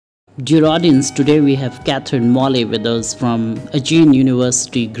Dear audience, today we have Katherine Moli with us from Aegean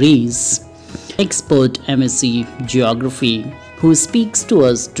University, Greece, expert MSc Geography, who speaks to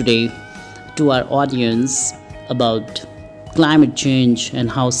us today, to our audience, about climate change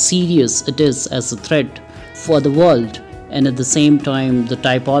and how serious it is as a threat for the world, and at the same time the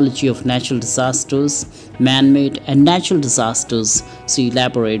typology of natural disasters, man-made and natural disasters. She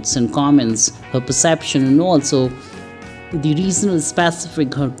elaborates and comments her perception and also the regional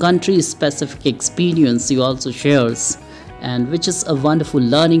specific, her country specific experience she also shares, and which is a wonderful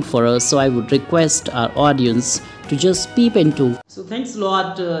learning for us. So I would request our audience to just peep into. So thanks a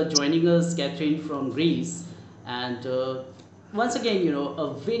lot joining us, Katherine from Greece, and once again,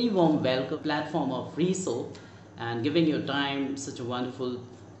 a very warm welcome platform of RESO, and giving your time such a wonderful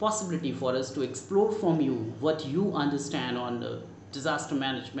possibility for us to explore from you what you understand on disaster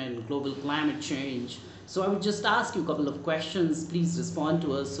management, global climate change. So I would just ask you a couple of questions. Please respond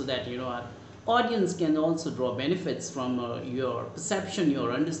to us so that our audience can also draw benefits from your perception,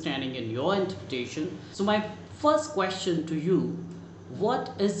 your understanding, and your interpretation. So my first question to you: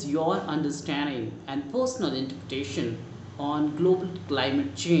 what is your understanding and personal interpretation on global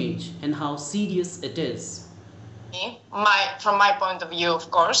climate change and how serious it is? From my point of view,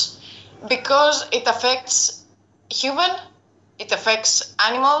 of course, because it affects human, it affects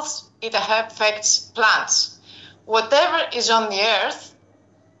animals, it affects plants. Whatever is on the earth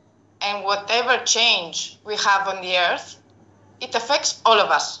and whatever change we have on the earth, it affects all of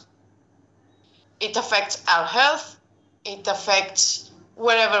us. It affects our health, it affects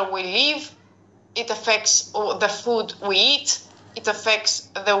wherever we live, it affects the food we eat, it affects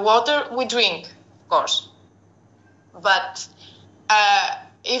the water we drink, of course. But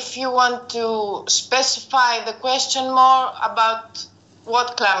if you want to specify the question more about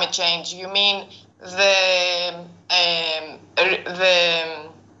what climate change, you mean the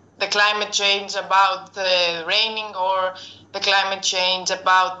climate change about the raining, or the climate change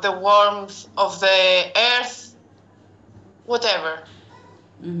about the warmth of the earth, whatever.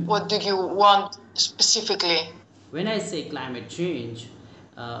 Mm-hmm. What do you want specifically? When I say climate change,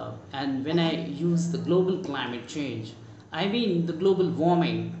 and when I use the global climate change, I mean the global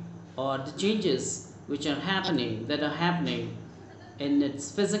warming or the changes which are happening, in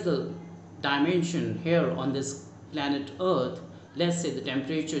its physical dimension here on this planet Earth. Let's say the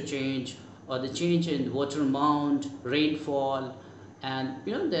temperature change or the change in water amount, rainfall, and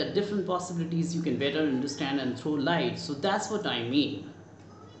there are different possibilities you can better understand and throw light. So that's what I mean.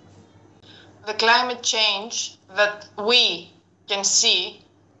 The climate change that we can see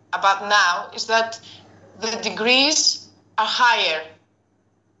about now is that the degrees are higher,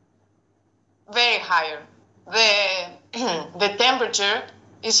 very higher. The temperature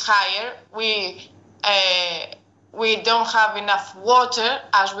is higher. We don't have enough water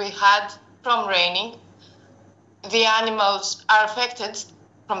as we had from raining. The animals are affected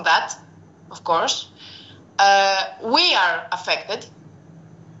from that, of course. We are affected,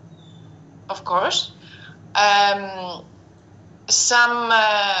 of course. Some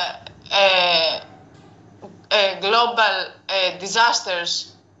global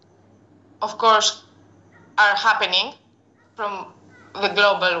disasters, of course, are happening from the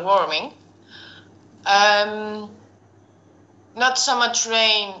global warming. Not so much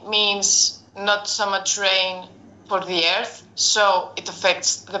rain means not so much rain for the earth, so it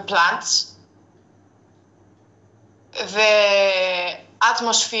affects the plants. The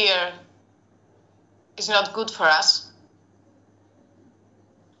atmosphere is not good for us.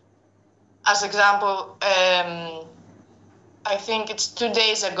 As example, I think it's 2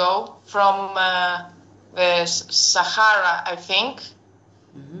 days ago from the Sahara, I think,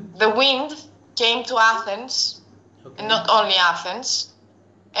 the wind came to Athens, and not only Athens,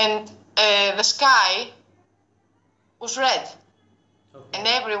 and the sky was red, and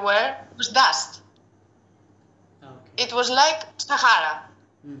everywhere was dust. It was like Sahara.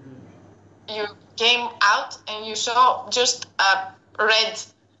 You came out and you saw just a red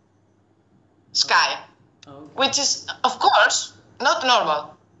sky, which is, of course, not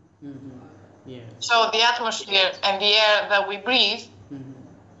normal. Yeah. So the atmosphere and the air that we breathe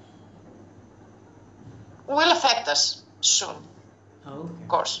will affect us soon. Of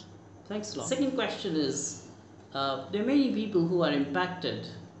course. Thanks a lot. Second question is, there are many people who are impacted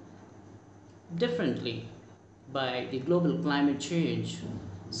differently by the global climate change.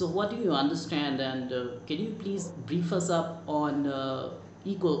 So what do you understand, and can you please brief us up on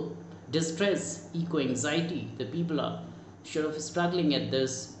eco-distress, eco-anxiety? The people are sort of struggling at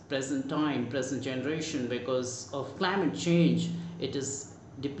this present generation, because of climate change. It is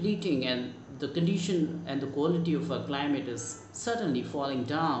depleting, and the condition and the quality of our climate is certainly falling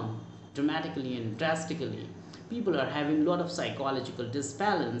down dramatically and drastically. People are having a lot of psychological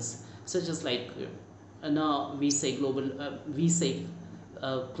disbalance, such as now we say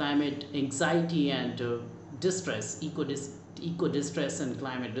climate anxiety and distress, eco distress and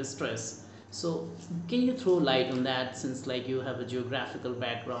climate distress. So, can you throw light on that, since like you have a geographical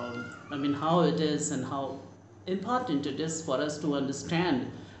background? I mean, how it is and how important it is for us to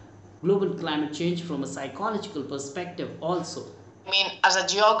understand global climate change from a psychological perspective also. I mean, as a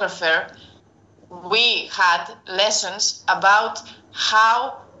geographer, we had lessons about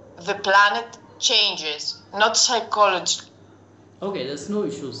how the planet changes, not psychology. Okay, there's no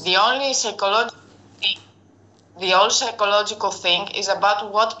issues. The only psychological thing is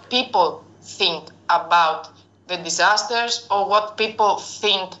about what people think about the disasters, or what people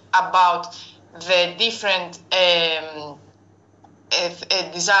think about the different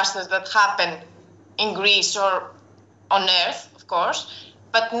disasters that happen in Greece or on Earth, of course,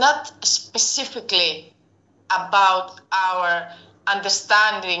 but not specifically about our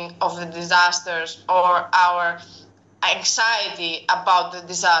understanding of the disasters or our anxiety about the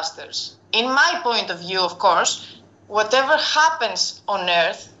disasters. In my point of view, of course, whatever happens on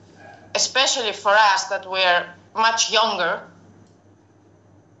Earth, especially for us that we're much younger,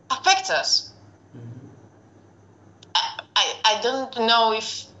 affects us. I don't know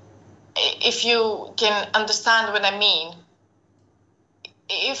if you can understand what I mean.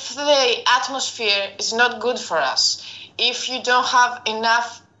 If the atmosphere is not good for us, if you don't have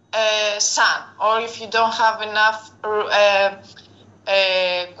enough sun, or if you don't have enough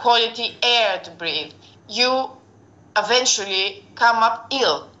quality air to breathe, you eventually come up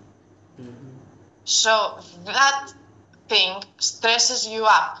ill. So that thing stresses you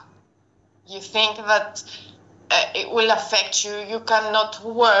up. You think that it will affect you, you cannot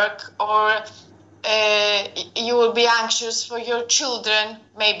work, or you will be anxious for your children,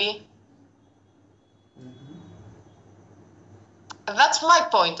 maybe. That's my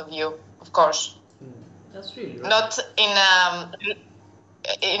point of view, of course. That's really right. Not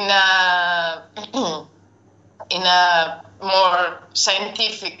in a more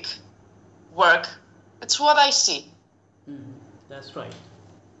scientific work. It's what I see. That's right.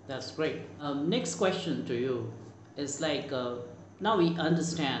 That's great. Next question to you is now we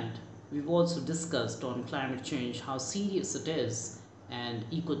understand, we've also discussed on climate change how serious it is, and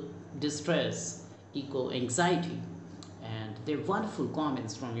eco distress, eco anxiety, and they're wonderful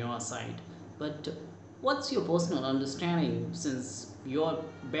comments from your side. But what's your personal understanding, since your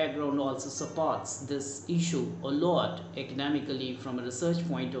background also supports this issue a lot academically from a research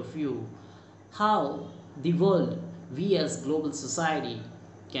point of view, how the world, we as global society,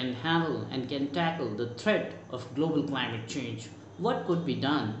 can handle and can tackle the threat of global climate change? What could be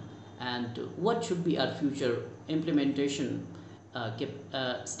done, and what should be our future implementation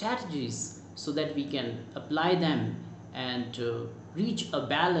strategies, so that we can apply them and reach a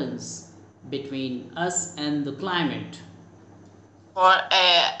balance between us and the climate? Or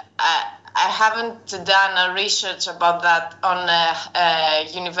I haven't done a research about that on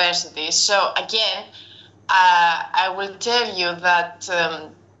university. So again, I will tell you that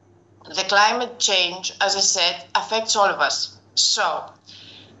the climate change, as I said, affects all of us. So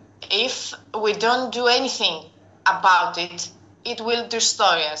if we don't do anything about it, it will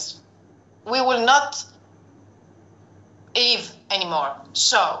destroy us. We will not live anymore.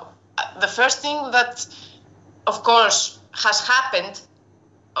 So the first thing that, of course, has happened,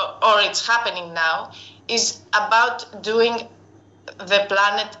 or it's happening now, is about doing the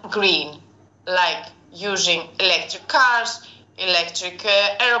planet green, like using electric cars, electric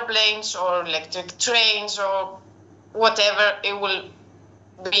aeroplanes, or electric trains, or whatever it will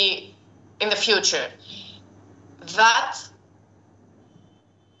be in the future. That,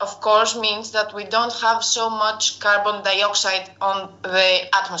 of course, means that we don't have so much carbon dioxide on the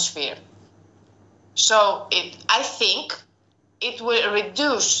atmosphere. So I think it will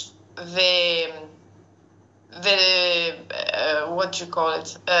reduce the what you call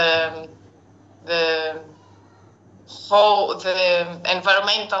it, the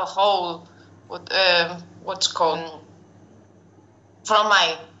environmental whole, what's called, from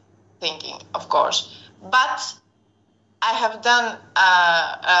my thinking, of course. But I have done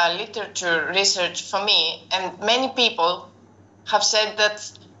literature research for me, and many people have said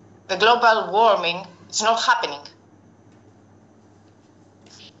that the global warming is not happening.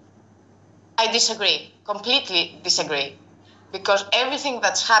 I disagree, completely disagree, because everything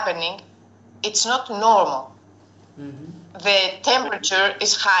that's happening, it's not normal. The temperature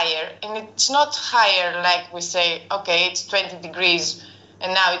is higher, and it's not higher like we say, okay, it's 20 degrees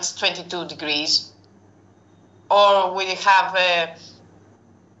and now it's 22 degrees. Or we have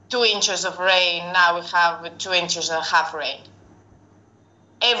 2 inches of rain, now we have 2 inches and a half rain.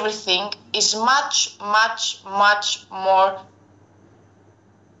 Everything is much, much, much more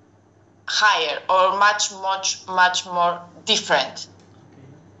higher, or much, much, much more different.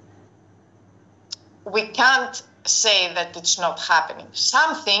 We can't say that it's not happening.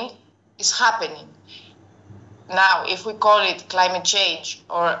 Something is happening. Now, if we call it climate change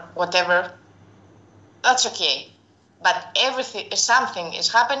or whatever, that's okay. But something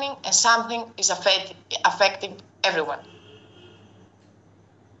is happening, and something is affecting everyone.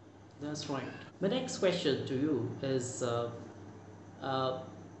 That's right. My next question to you is,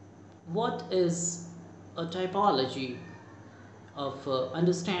 what is a typology of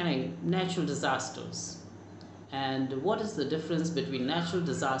understanding natural disasters? And what is the difference between natural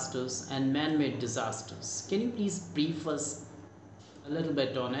disasters and man-made disasters? Can you please brief us a little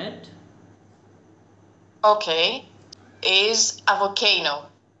bit on it? Okay. Is a volcano.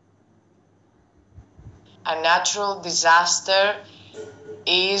 A natural disaster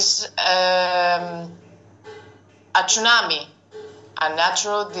is a tsunami. A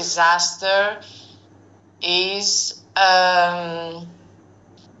natural disaster is an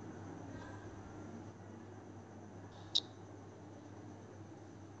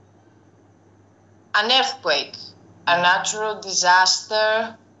earthquake. A natural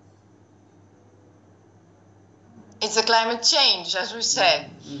disaster is the climate change, as we said.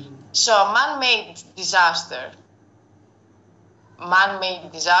 Mm-hmm. So man-made disaster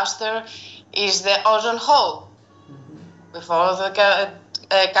is the ozone hole, mm-hmm. with all the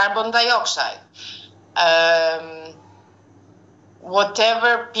carbon dioxide.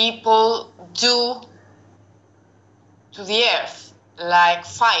 Whatever people do to the earth, like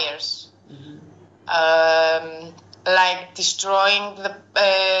fires, mm-hmm. Like destroying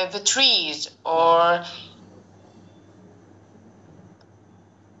the trees, or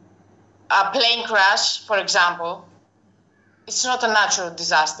a plane crash, for example. It's not a natural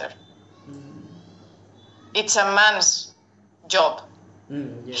disaster. Mm. It's a man's job,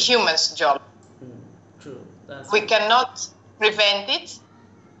 yes. Human's job. True. We cannot prevent it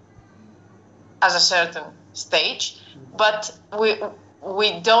at a certain stage, but we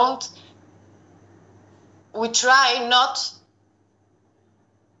try not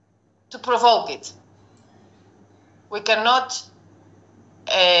to provoke it. We cannot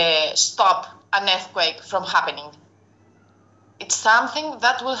stop an earthquake from happening. It's something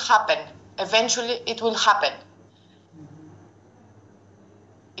that will happen. Eventually, it will happen.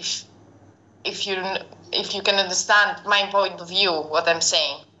 If you can understand my point of view, what I'm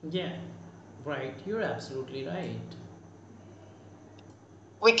saying. Yeah, right. You're absolutely right.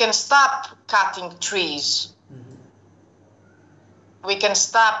 We can stop cutting trees. Mm-hmm. We can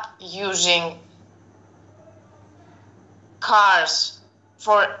stop using cars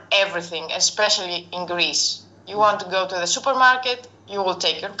for everything, especially in Greece. You want to go to the supermarket, you will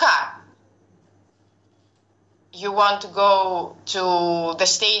take your car. You want to go to the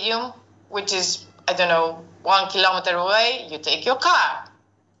stadium, which is, 1 kilometer away, you take your car.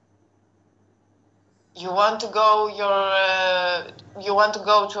 You want to go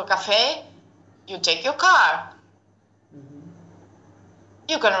to a cafe, you take your car. Mm-hmm.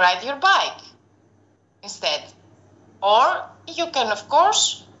 You can ride your bike instead. Or you can, of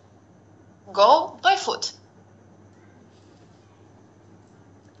course, go by foot.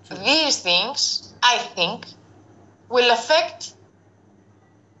 These things, I think, will affect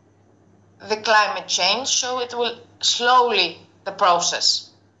the climate change, so it will slowly the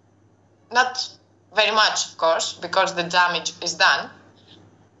process. Not very much, of course, because the damage is done,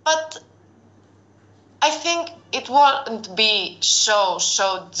 but I think it won't be so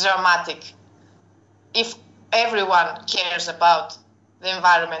dramatic if everyone cares about the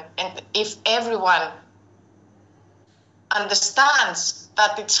environment, and if everyone understands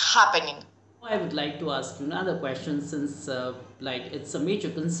that it's happening. I would like to ask you another question, since it's a major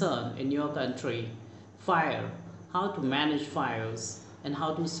concern in your country, fire, how to manage fires and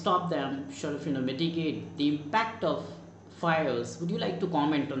how to stop them, mitigate the impact of fires. Would you like to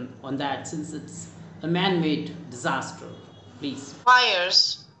comment on that, since it's a man-made disaster, please?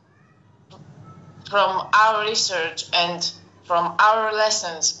 Fires, from our research and from our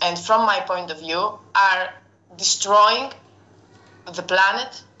lessons and from my point of view, are destroying the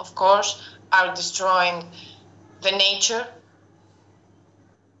planet, of course, are destroying the nature.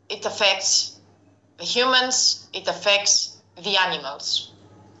 It affects the humans, it affects the animals.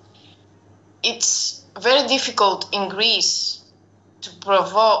 It's very difficult in Greece to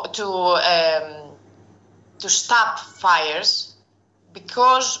stop fires,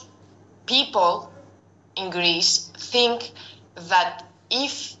 because people in Greece think that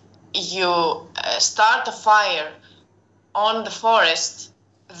if you start a fire on the forest,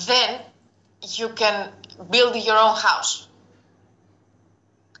 then you can build your own house.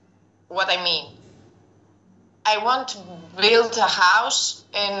 What I mean, I want to build a house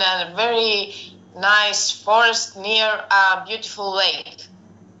in a very nice forest near a beautiful lake,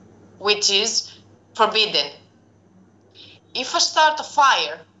 which is forbidden. If I start a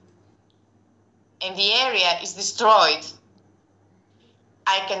fire and the area is destroyed,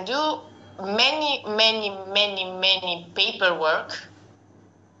 I can do many paperwork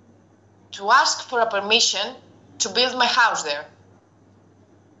to ask for a permission to build my house there.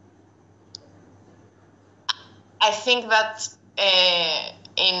 I think that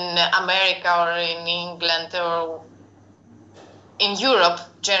in America or in England or in Europe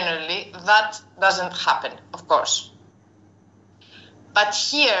generally, that doesn't happen, of course. But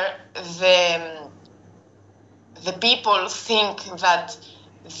here, the people think that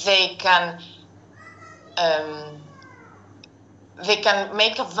they can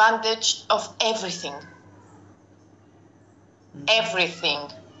make advantage of everything. Everything,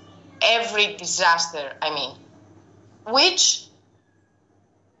 every disaster, I mean, which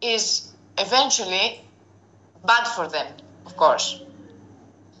is eventually bad for them, of course.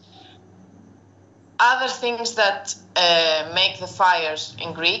 Other things that make the fires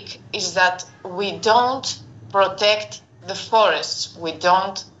in Greek is that we don't protect the forests. We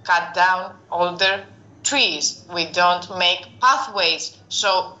don't cut down older trees. We don't make pathways.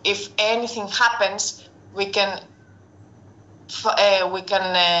 So if anything happens, we can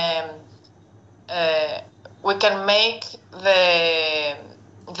make the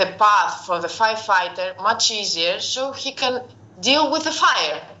path for the firefighter much easier, so he can deal with the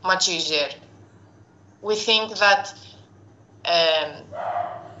fire much easier. We think that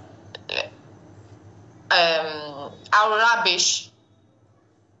our rubbish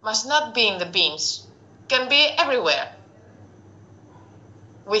must not be in the bins, can be everywhere.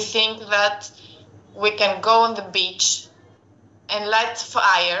 We think that we can go on the beach and light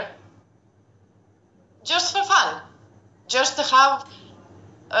fire just for fun, just to have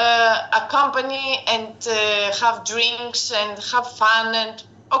a company and have drinks and have fun, and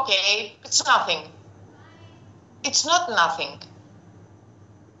okay, it's nothing. It's not nothing.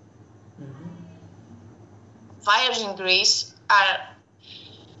 Fires in Greece are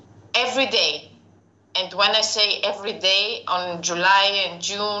every day. And when I say every day, on July and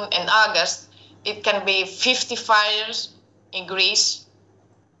June and August, it can be 50 fires in Greece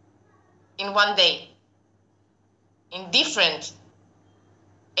in one day, in different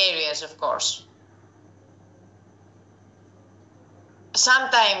areas, of course.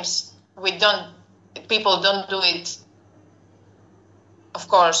 Sometimes people don't do it, of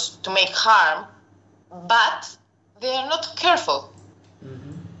course, to make harm, but they are not careful.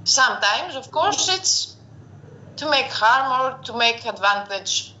 Sometimes, of course, it's to make harm or to make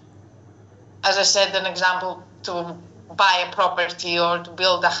advantage. As I said, an example, to buy a property or to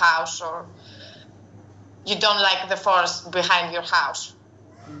build a house, or you don't like the forest behind your house.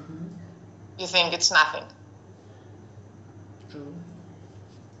 You think it's nothing. True.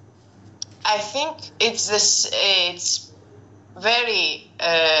 I think it's this. It's a very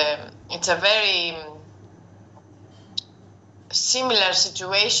similar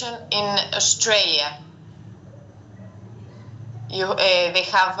situation in Australia. They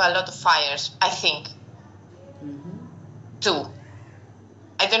have a lot of fires, I think, too.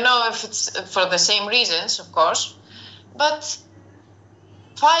 I don't know if it's for the same reasons, of course, but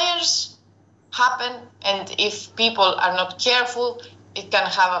fires happen, and if people are not careful, it can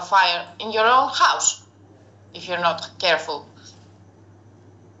have a fire in your own house if you're not careful.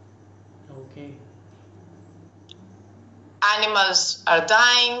 Okay. Animals are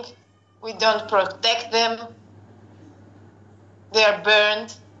dying, we don't protect them, they are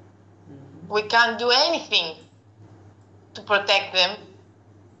burned, we can't do anything to protect them.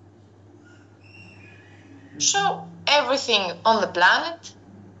 So everything on the planet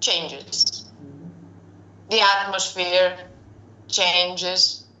changes. The atmosphere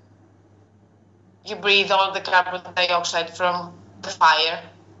changes. You breathe all the carbon dioxide from the fire.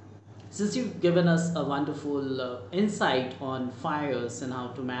 Since you've given us a wonderful insight on fires and how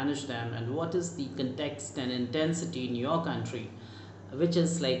to manage them, and what is the context and intensity in your country, which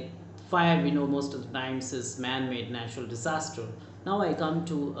is like fire, we know most of the times is man-made natural disaster. Now I come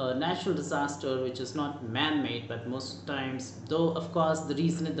to a natural disaster which is not man-made, but most times, though of course the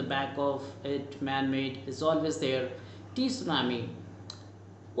reason at the back of it man-made is always there, tsunami.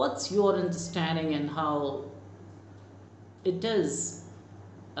 What's your understanding and how it is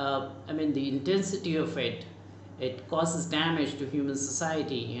I mean, the intensity of it, it causes damage to human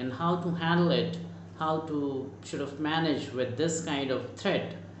society, and how to handle it, how to sort of manage with this kind of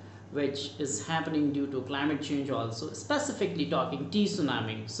threat, which is happening due to climate change also, specifically talking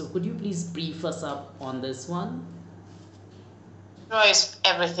tsunami. So could you please brief us up on this one? Destroys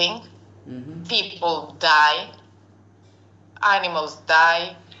everything. People die, animals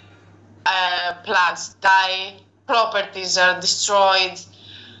die, plants die, properties are destroyed.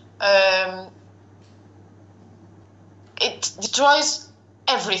 It destroys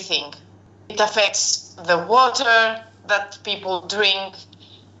everything. It affects the water that people drink.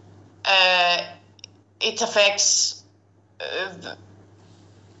 It affects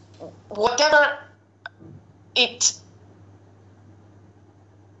whatever it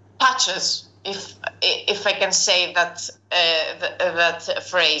touches, if I can say that that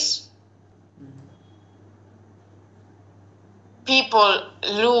phrase. People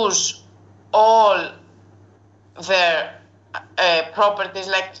lose all their properties,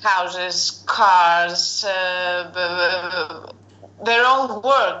 like houses, cars, their own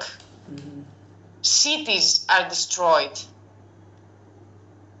work. Cities are destroyed.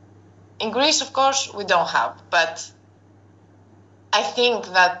 In Greece, of course, we don't have, but I think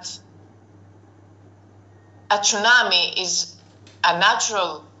that a tsunami is a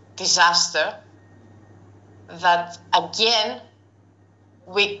natural disaster that, again,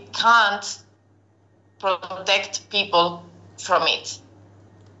 we can't protect people from it.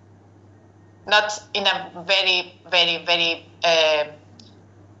 Not in a very, very, very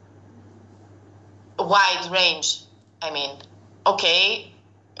wide range. I mean, okay,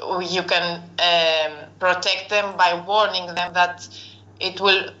 you can protect them by warning them that it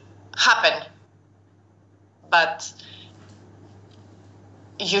will happen. But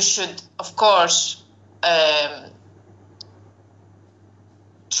you should, of course,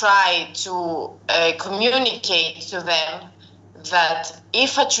 try to communicate to them that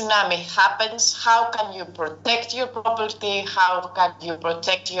if a tsunami happens, how can you protect your property? How can you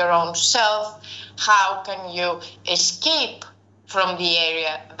protect your own self? How can you escape from the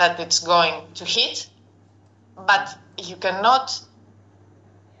area that it's going to hit? But you cannot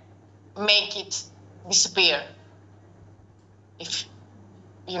make it disappear, if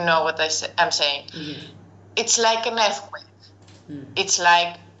you know what I'm saying. It's like an earthquake. It's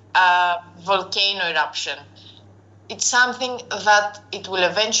like a volcano eruption. It's something that it will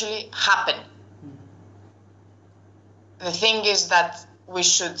eventually happen. The thing is that we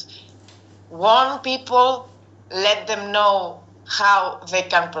should warn people, let them know how they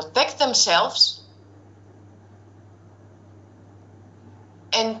can protect themselves,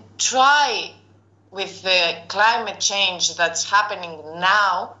 and try with the climate change that's happening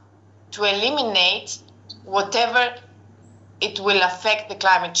now to eliminate whatever it will affect the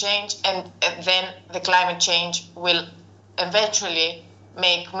climate change, and then the climate change will eventually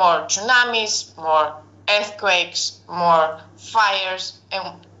make more tsunamis, more earthquakes, more fires,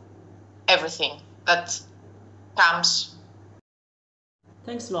 and everything that comes.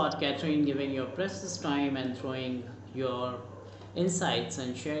 Thanks a lot, Catherine, giving your precious time and throwing your insights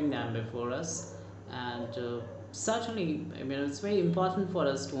and sharing them before us. And certainly, I mean, it's very important for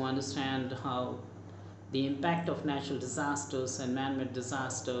us to understand how the impact of natural disasters and man-made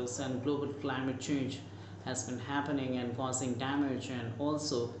disasters and global climate change has been happening and causing damage, and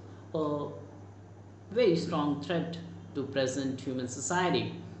also a very strong threat to present human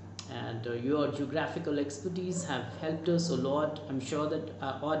society. And your geographical expertise have helped us a lot. I'm sure that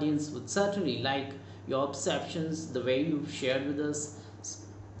our audience would certainly like your perceptions, the way you've shared with us.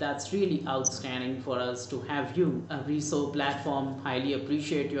 That's really outstanding for us to have you, a RESO platform. Highly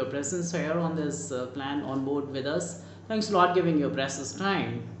appreciate your presence here on this plan on board with us. Thanks a lot giving your precious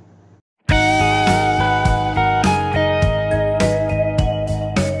time.